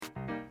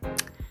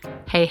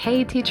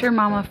Hey, teacher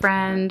mama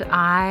friend.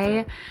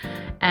 I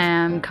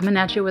am coming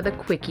at you with a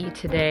quickie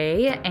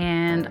today,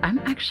 and I'm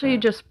actually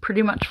just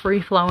pretty much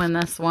free flowing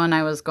this one.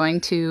 I was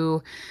going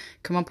to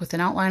come up with an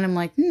outline. I'm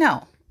like,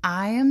 no,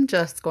 I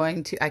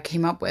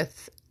came up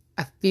with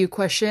a few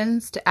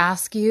questions to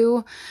ask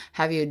you,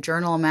 have you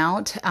journal them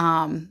out.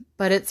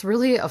 But it's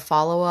really a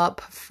follow-up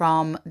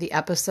from the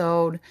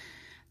episode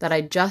that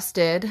I just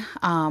did.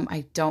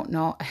 I don't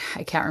know.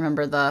 I can't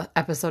remember the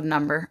episode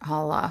number.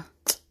 I'll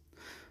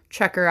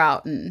check her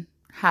out and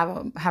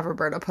have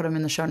Roberta put them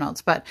in the show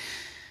notes. But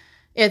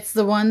it's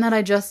the one that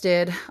I just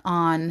did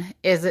on,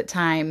 is it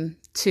time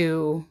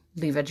to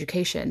leave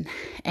education?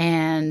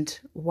 And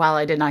while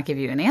I did not give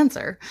you an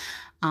answer,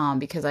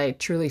 because I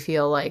truly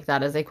feel like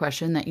that is a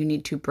question that you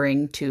need to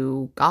bring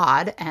to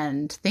God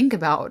and think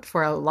about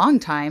for a long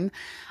time,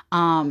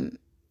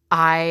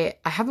 I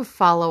have a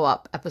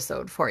follow-up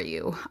episode for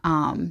you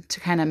to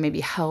kind of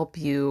maybe help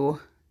you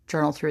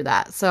journal through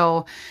that.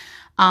 So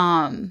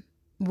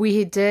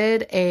we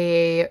did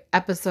a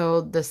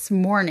episode this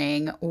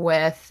morning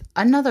with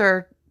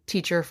another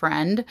teacher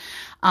friend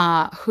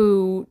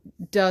who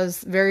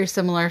does very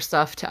similar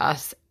stuff to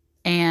us.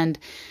 And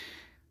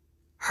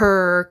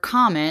her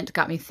comment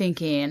got me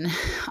thinking.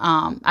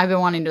 I've been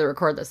wanting to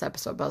record this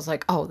episode, but I was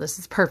like, oh, this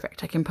is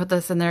perfect. I can put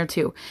this in there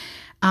too.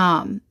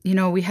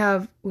 We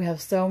have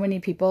so many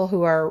people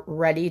who are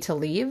ready to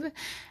leave,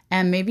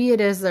 and maybe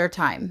it is their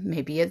time.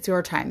 Maybe it's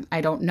your time.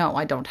 I don't know.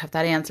 I don't have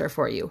that answer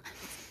for you.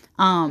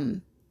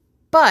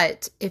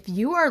 But if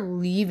you are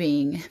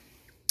leaving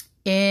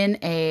in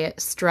a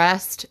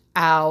stressed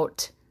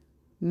out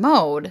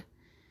mode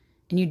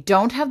and you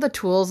don't have the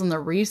tools and the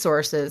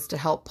resources to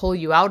help pull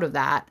you out of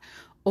that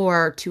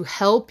or to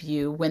help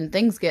you when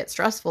things get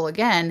stressful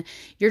again,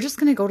 you're just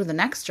going to go to the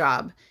next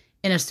job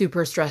in a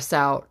super stressed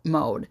out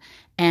mode.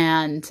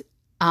 And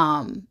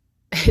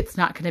it's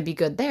not going to be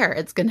good there.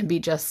 It's going to be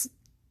just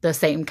the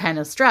same kind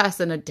of stress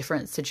in a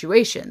different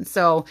situation.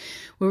 So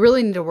we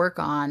really need to work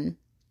on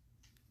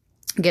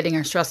getting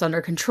our stress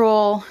under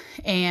control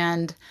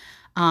and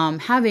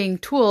having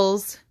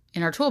tools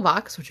in our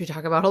toolbox, which we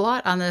talk about a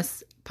lot on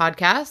this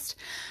podcast,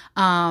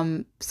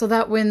 so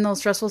that when those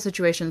stressful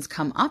situations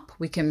come up,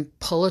 we can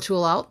pull a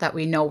tool out that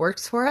we know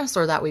works for us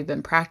or that we've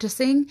been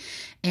practicing,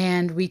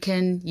 and we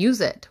can use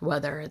it,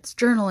 whether it's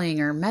journaling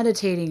or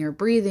meditating or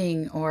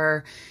breathing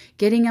or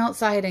getting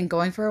outside and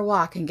going for a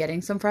walk and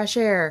getting some fresh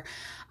air,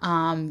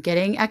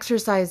 getting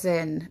exercise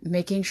in,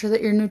 making sure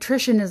that your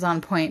nutrition is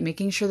on point,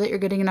 making sure that you're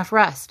getting enough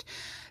rest.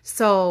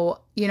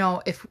 So,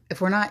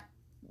 if we're not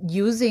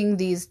using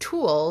these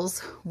tools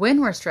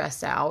when we're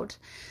stressed out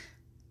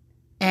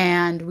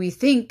and we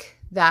think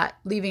that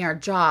leaving our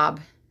job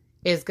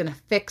is going to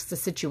fix the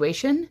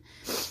situation,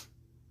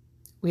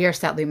 we are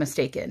sadly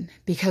mistaken,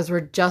 because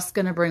we're just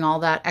going to bring all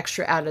that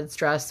extra added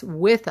stress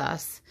with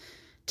us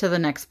to the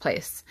next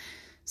place.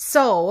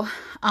 So,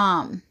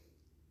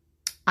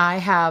 I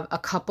have a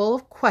couple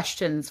of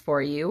questions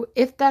for you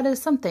if that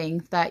is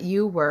something that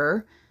you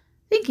were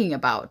thinking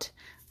about,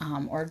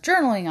 or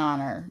journaling on,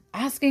 or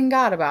asking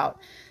God about.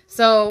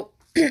 So,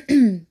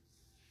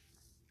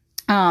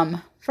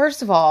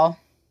 first of all,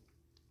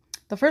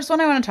 the first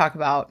one I want to talk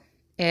about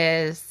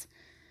is,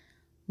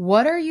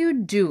 what are you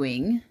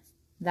doing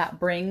that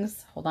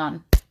brings, hold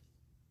on,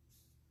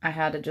 I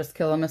had to just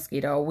kill a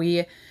mosquito.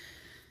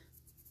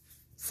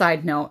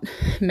 Side note,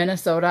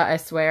 Minnesota, I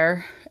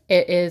swear,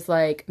 it is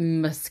like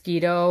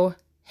mosquito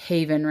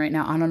haven right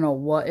now. I don't know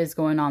what is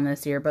going on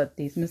this year, but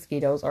these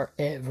mosquitoes are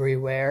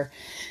everywhere.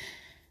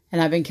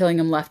 And I've been killing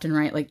them left and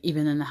right, like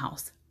even in the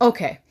house.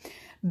 Okay,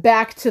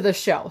 back to the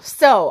show.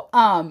 So,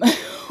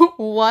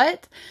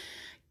 what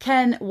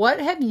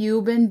have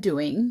you been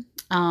doing?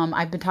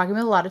 I've been talking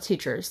with a lot of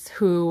teachers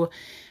who,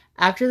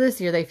 after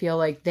this year, they feel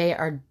like they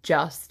are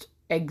just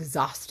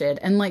exhausted,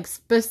 and like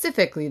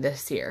specifically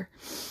this year.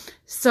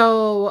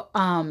 So,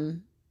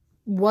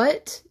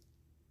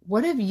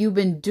 what have you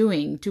been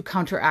doing to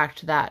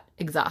counteract that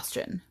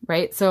exhaustion,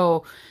 right?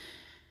 So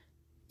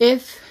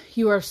if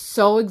you are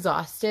so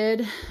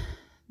exhausted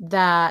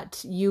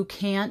that you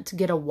can't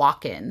get a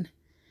walk in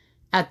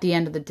at the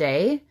end of the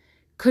day,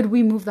 could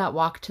we move that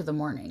walk to the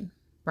morning,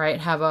 right?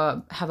 Have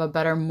a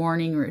better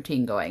morning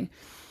routine going.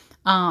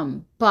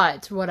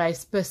 But what I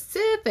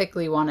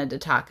specifically wanted to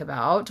talk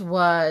about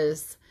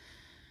was,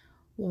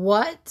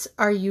 what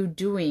are you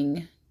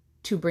doing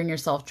to bring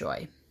yourself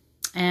joy?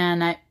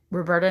 And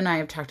Roberta and I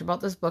have talked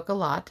about this book a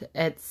lot.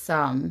 It's,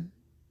 now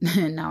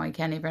I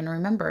can't even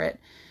remember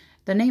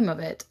the name of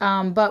it.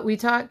 But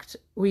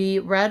we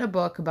read a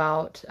book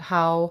about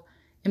how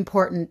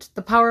important,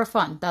 The Power of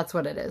Fun. That's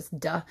what it is.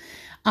 Duh.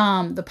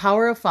 The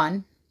Power of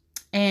Fun,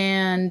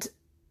 and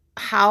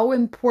how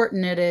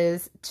important it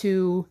is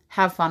to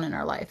have fun in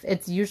our life.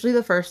 It's usually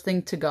the first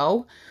thing to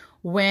go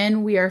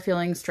when we are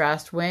feeling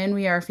stressed, when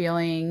we are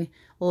feeling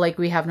like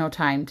we have no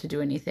time to do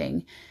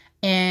anything.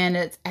 And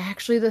it's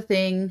actually the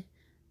thing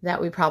that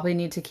we probably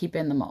need to keep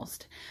in the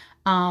most.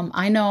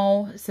 I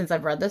know since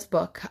I've read this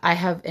book, I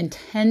have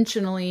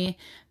intentionally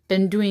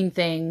been doing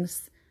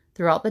things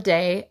throughout the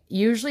day.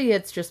 Usually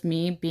it's just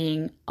me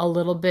being a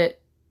little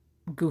bit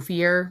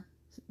goofier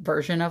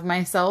version of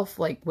myself,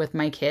 like with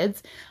my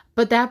kids,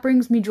 but that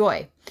brings me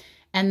joy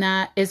and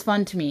that is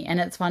fun to me and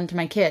it's fun to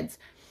my kids.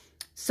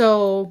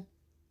 So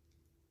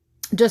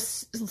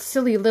just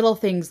silly little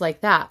things like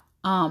that.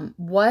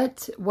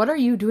 What are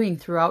you doing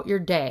throughout your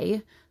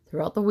day,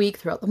 throughout the week,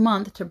 throughout the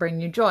month to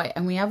bring you joy?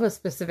 And we have a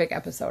specific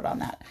episode on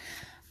that.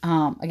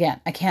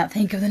 Again, I can't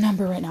think of the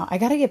number right now. I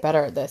got to get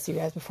better at this, you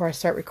guys, before I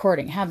start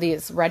recording, have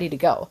these ready to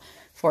go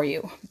for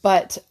you.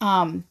 But,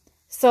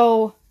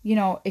 so, you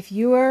know, if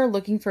you are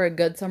looking for a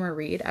good summer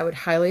read, I would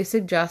highly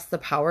suggest The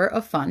Power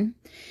of Fun.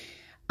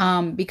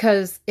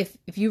 Because if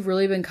you've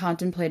really been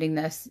contemplating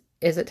this,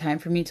 is it time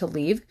for me to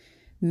leave?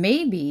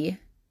 Maybe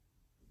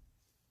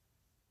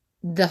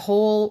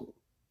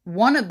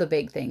one of the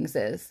big things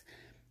is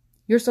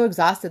you're so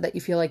exhausted that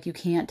you feel like you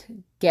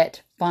can't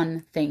get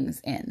fun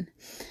things in.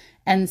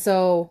 And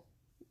so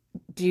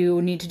do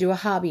you need to do a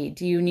hobby?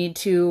 Do you need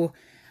to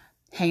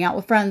hang out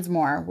with friends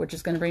more? Which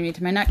is going to bring me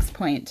to my next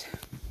point.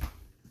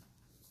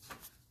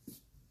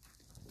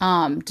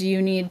 Do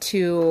you need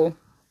to,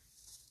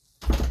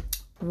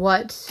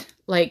 do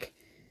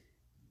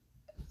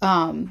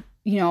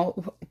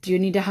you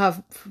need to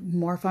have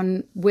more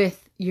fun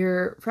with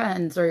your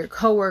friends or your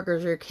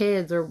coworkers or your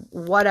kids or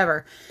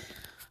whatever?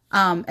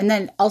 And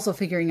then also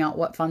figuring out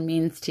what fun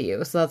means to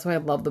you. So that's why I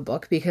love the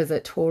book, because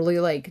it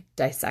totally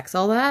dissects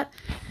all that.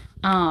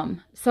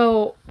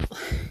 So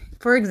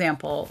for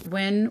example,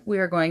 when we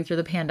were going through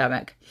the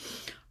pandemic,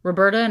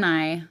 Roberta and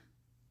I,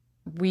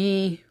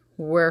 we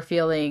were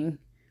feeling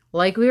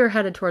like we were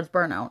headed towards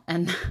burnout,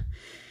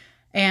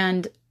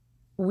 and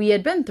we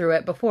had been through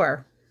it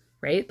before,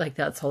 right? Like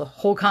that's the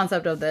whole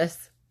concept of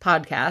this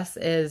podcast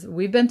is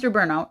we've been through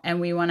burnout and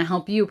we want to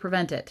help you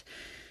prevent it.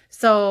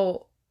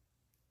 So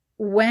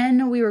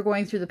when we were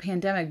going through the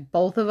pandemic,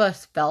 both of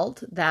us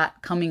felt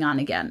that coming on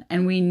again.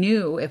 And we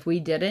knew if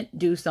we didn't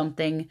do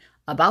something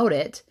about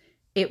it,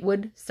 it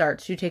would start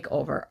to take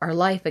over our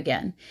life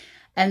again.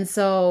 And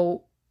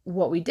so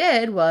what we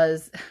did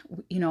was,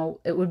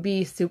 it would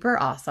be super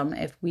awesome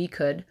if we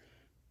could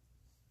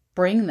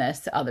bring this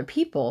to other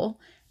people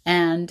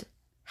and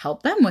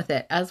help them with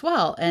it as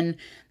well. And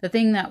the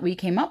thing that we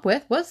came up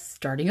with was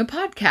starting a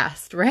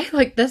podcast, right?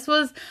 Like this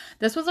was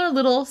our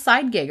little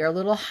side gig, our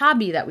little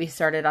hobby that we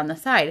started on the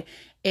side.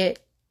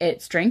 It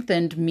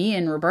strengthened me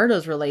and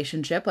Roberta's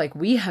relationship. Like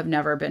we have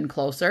never been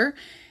closer,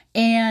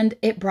 and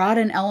it brought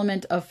an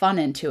element of fun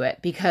into it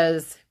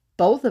because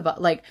both of us,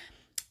 like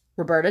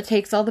Roberta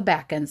takes all the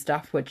back end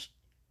stuff, which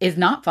is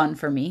not fun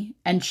for me,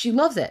 and she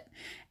loves it.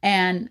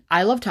 And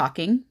I love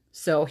talking.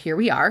 So here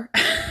we are.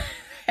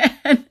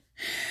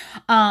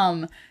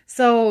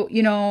 So,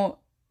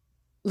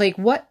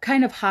 what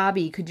kind of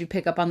hobby could you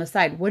pick up on the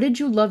side? What did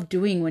you love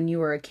doing when you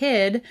were a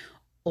kid,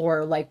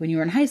 or like when you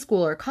were in high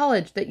school or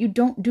college that you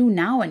don't do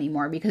now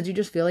anymore because you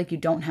just feel like you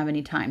don't have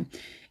any time?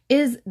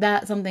 Is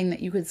that something that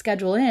you could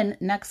schedule in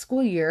next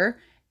school year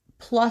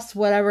plus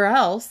whatever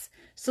else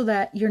so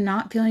that you're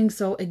not feeling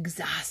so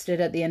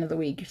exhausted at the end of the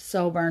week,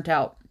 so burnt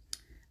out?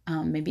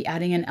 Maybe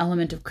adding an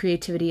element of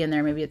creativity in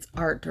there. Maybe it's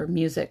art or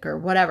music or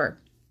whatever.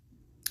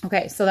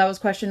 Okay, so that was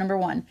question number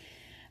 1.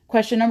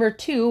 Question number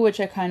 2, which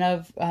I kind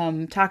of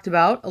talked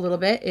about a little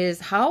bit, is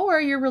how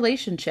are your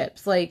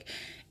relationships? Like,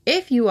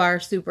 if you are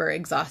super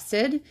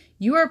exhausted,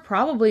 you are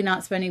probably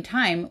not spending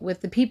time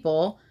with the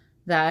people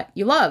that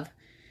you love,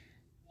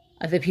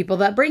 the people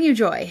that bring you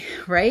joy,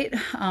 right?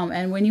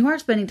 And when you are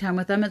spending time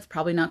with them, it's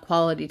probably not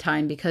quality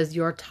time because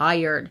you're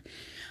tired.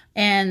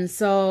 And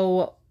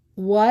so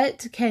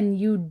what can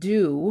you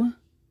do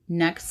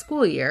next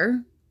school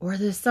year or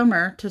this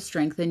summer to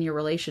strengthen your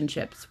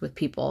relationships with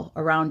people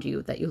around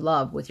you that you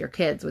love, with your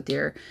kids, with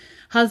your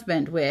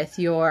husband, with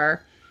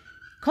your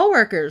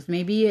coworkers?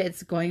 Maybe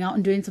it's going out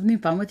and doing something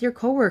fun with your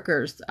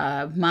coworkers.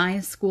 My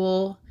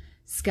school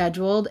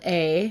scheduled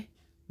a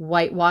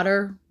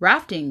whitewater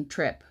rafting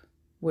trip,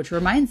 which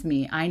reminds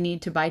me I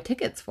need to buy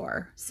tickets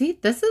for. See,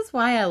 this is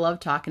why I love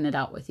talking it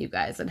out with you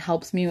guys. It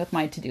helps me with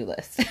my to-do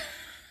list.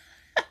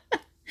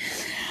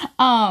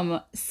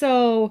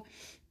 So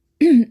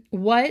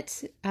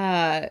what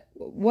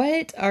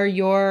are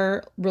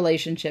your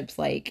relationships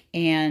like,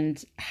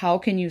 and how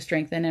can you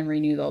strengthen and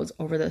renew those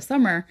over the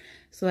summer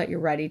so that you're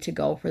ready to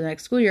go for the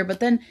next school year? But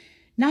then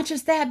not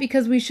just that,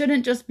 because we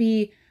shouldn't just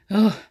be,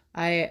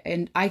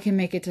 I can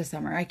make it to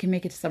summer. I can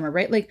make it to summer,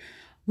 right? Like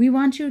we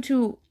want you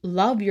to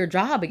love your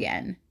job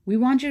again. We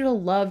want you to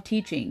love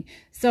teaching.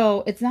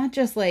 So it's not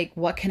just like,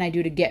 what can I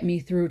do to get me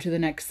through to the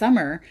next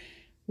summer?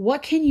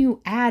 What can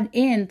you add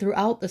in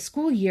throughout the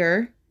school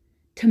year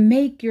to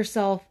make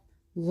yourself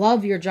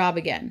love your job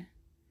again?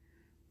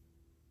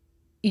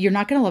 You're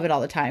not going to love it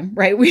all the time,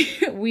 right?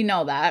 We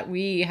know that.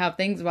 We have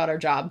things about our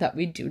job that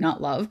we do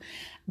not love,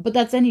 but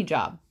that's any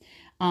job.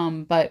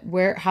 But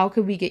how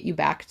could we get you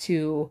back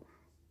to,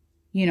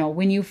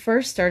 when you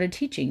first started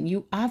teaching?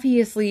 You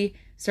obviously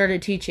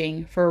started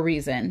teaching for a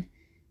reason,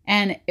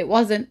 and it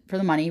wasn't for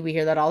the money. We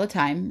hear that all the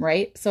time,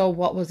 right? So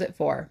what was it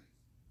for?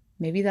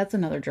 Maybe that's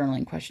another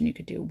journaling question you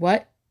could do.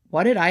 What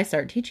what did I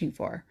start teaching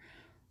for?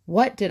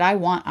 What did I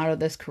want out of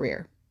this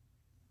career?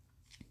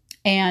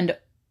 And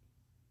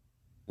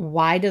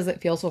why does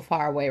it feel so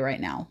far away right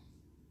now?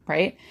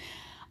 Right?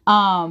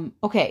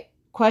 Okay.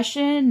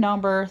 Question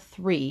number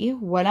 3,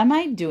 what am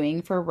I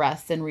doing for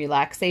rest and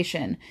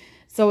relaxation?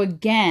 So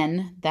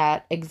again,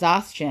 that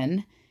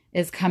exhaustion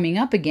is coming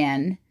up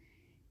again.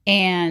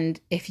 And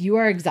if you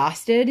are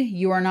exhausted,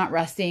 you are not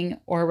resting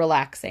or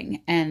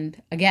relaxing.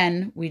 And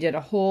again, we did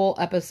a whole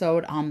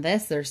episode on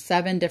this. There's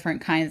 7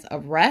 different kinds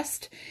of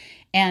rest.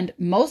 And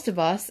most of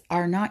us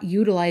are not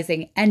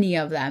utilizing any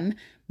of them.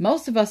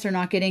 Most of us are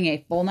not getting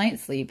a full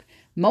night's sleep.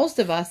 Most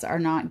of us are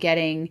not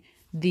getting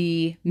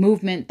the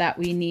movement that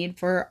we need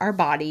for our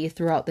body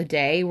throughout the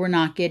day. We're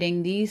not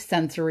getting the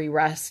sensory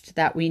rest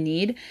that we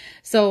need.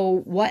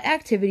 So what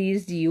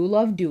activities do you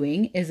love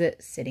doing? Is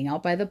it sitting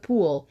out by the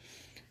pool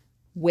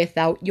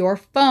without your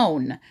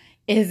phone?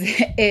 Is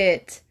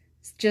it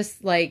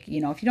just like,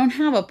 if you don't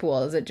have a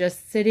pool, is it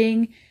just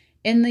sitting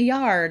in the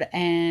yard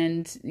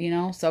and,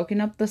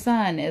 soaking up the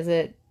sun? Is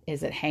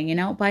it hanging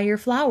out by your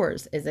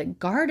flowers? Is it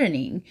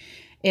gardening?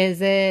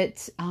 Is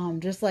it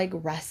just like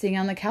resting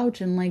on the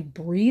couch and like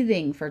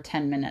breathing for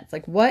 10 minutes?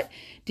 Like, what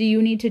do you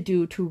need to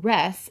do to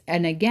rest?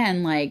 And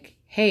again, like,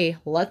 hey,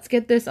 let's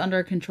get this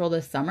under control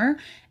this summer.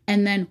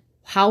 And then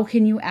how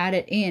can you add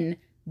it in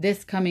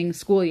this coming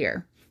school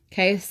year?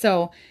 Okay,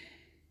 so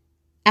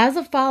as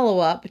a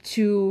follow-up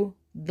to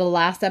the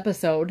last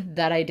episode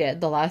that I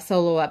did, the last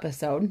solo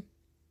episode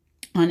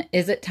on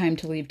is it time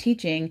to leave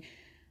teaching,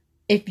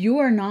 if you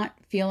are not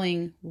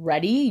feeling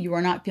ready, you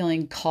are not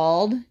feeling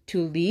called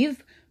to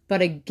leave,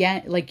 but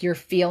again, like you're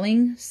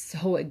feeling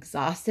so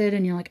exhausted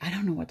and you're like, I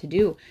don't know what to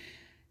do.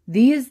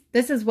 This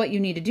is what you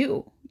need to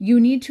do. You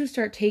need to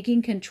start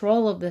taking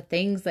control of the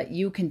things that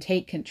you can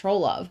take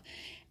control of.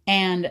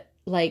 And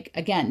like,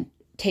 again,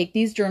 take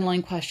these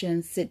journaling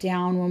questions, sit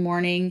down one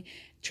morning,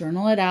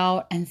 journal it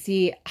out and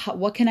see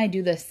what can I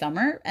do this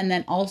summer? And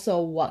then also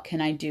what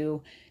can I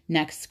do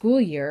next school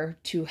year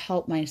to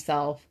help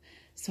myself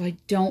so I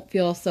don't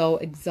feel so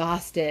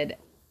exhausted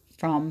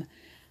from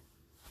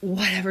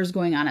whatever's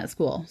going on at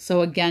school.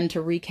 So again,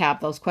 to recap,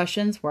 those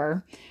questions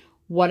were,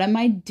 what am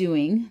I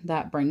doing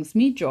that brings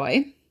me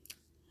joy?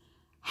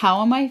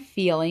 How am I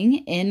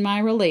feeling in my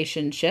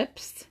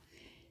relationships?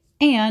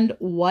 And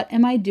what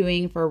am I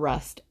doing for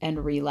rest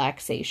and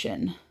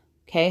relaxation?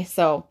 Okay,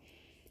 so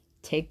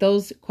take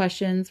those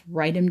questions,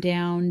 write them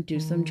down, do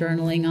some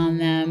journaling on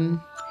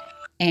them,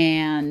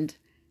 and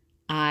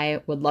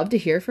I would love to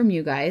hear from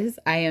you guys.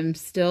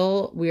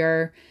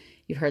 You've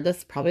heard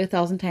this probably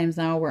 1,000 times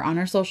now. We're on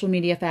our social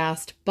media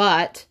fast,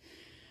 but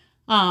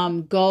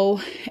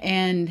go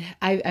and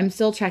I'm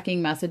still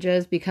checking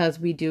messages because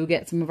we do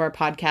get some of our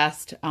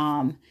podcast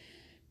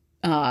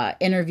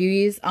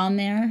interviewees on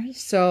there.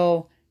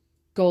 So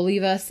go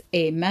leave us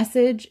a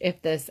message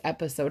if this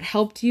episode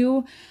helped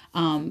you.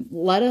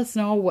 Let us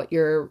know what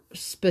you're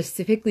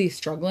specifically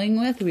struggling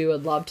with. We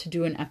would love to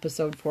do an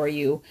episode for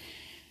you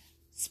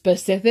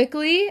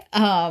specifically.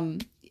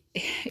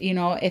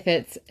 If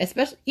it's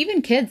especially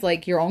even kids,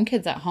 like your own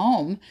kids at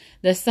home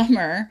this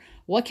summer,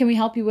 what can we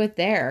help you with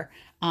there?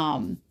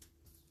 Obviously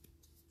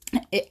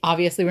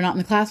we're not in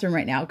the classroom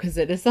right now because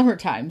it is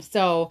summertime.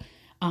 So,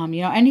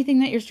 anything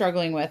that you're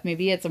struggling with,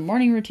 maybe it's a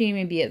morning routine,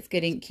 maybe it's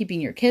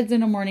keeping your kids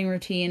in a morning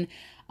routine,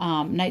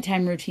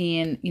 nighttime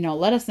routine,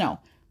 let us know.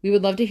 We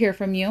would love to hear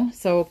from you.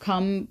 So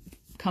come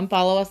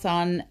follow us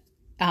on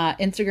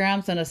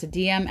Instagram, send us a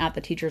DM at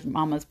the Teachers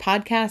Mamas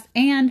Podcast,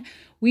 and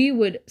we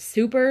would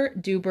super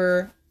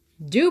duper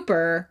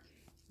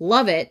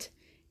love it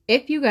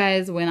if you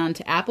guys went on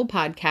to Apple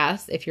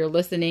Podcasts. If you're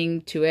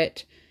listening to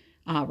it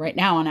right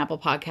now on Apple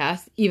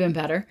Podcasts, even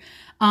better.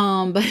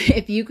 But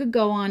if you could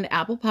go on to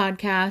Apple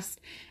Podcasts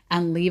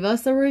and leave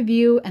us a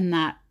review and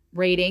that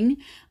rating,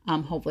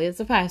 hopefully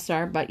it's a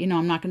 5-star, but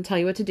I'm not going to tell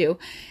you what to do.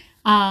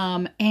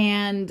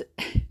 And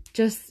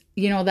just,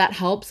 that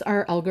helps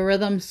our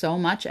algorithm so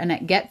much, and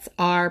it gets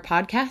our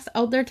podcast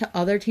out there to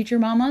other teacher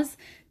mamas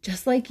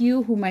just like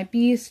you who might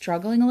be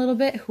struggling a little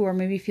bit, who are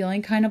maybe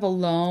feeling kind of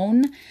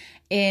alone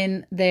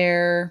in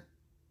their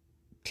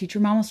teacher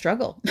mama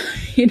struggle,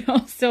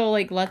 so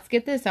like, let's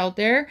get this out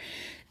there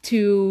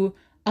to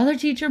other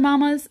teacher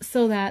mamas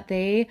so that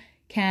they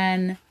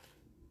can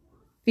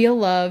feel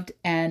loved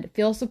and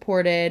feel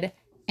supported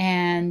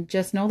and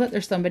just know that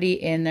there's somebody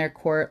in their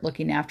court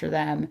looking after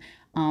them.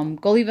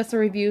 Go leave us a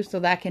review so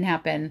that can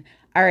happen.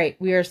 All right.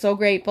 We are so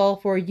grateful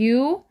for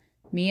you,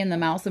 me and the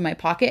mouse in my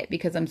pocket,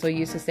 because I'm so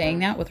used to saying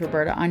that with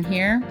Roberta on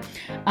here.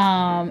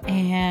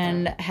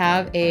 And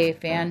have a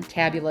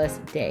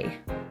fantabulous day.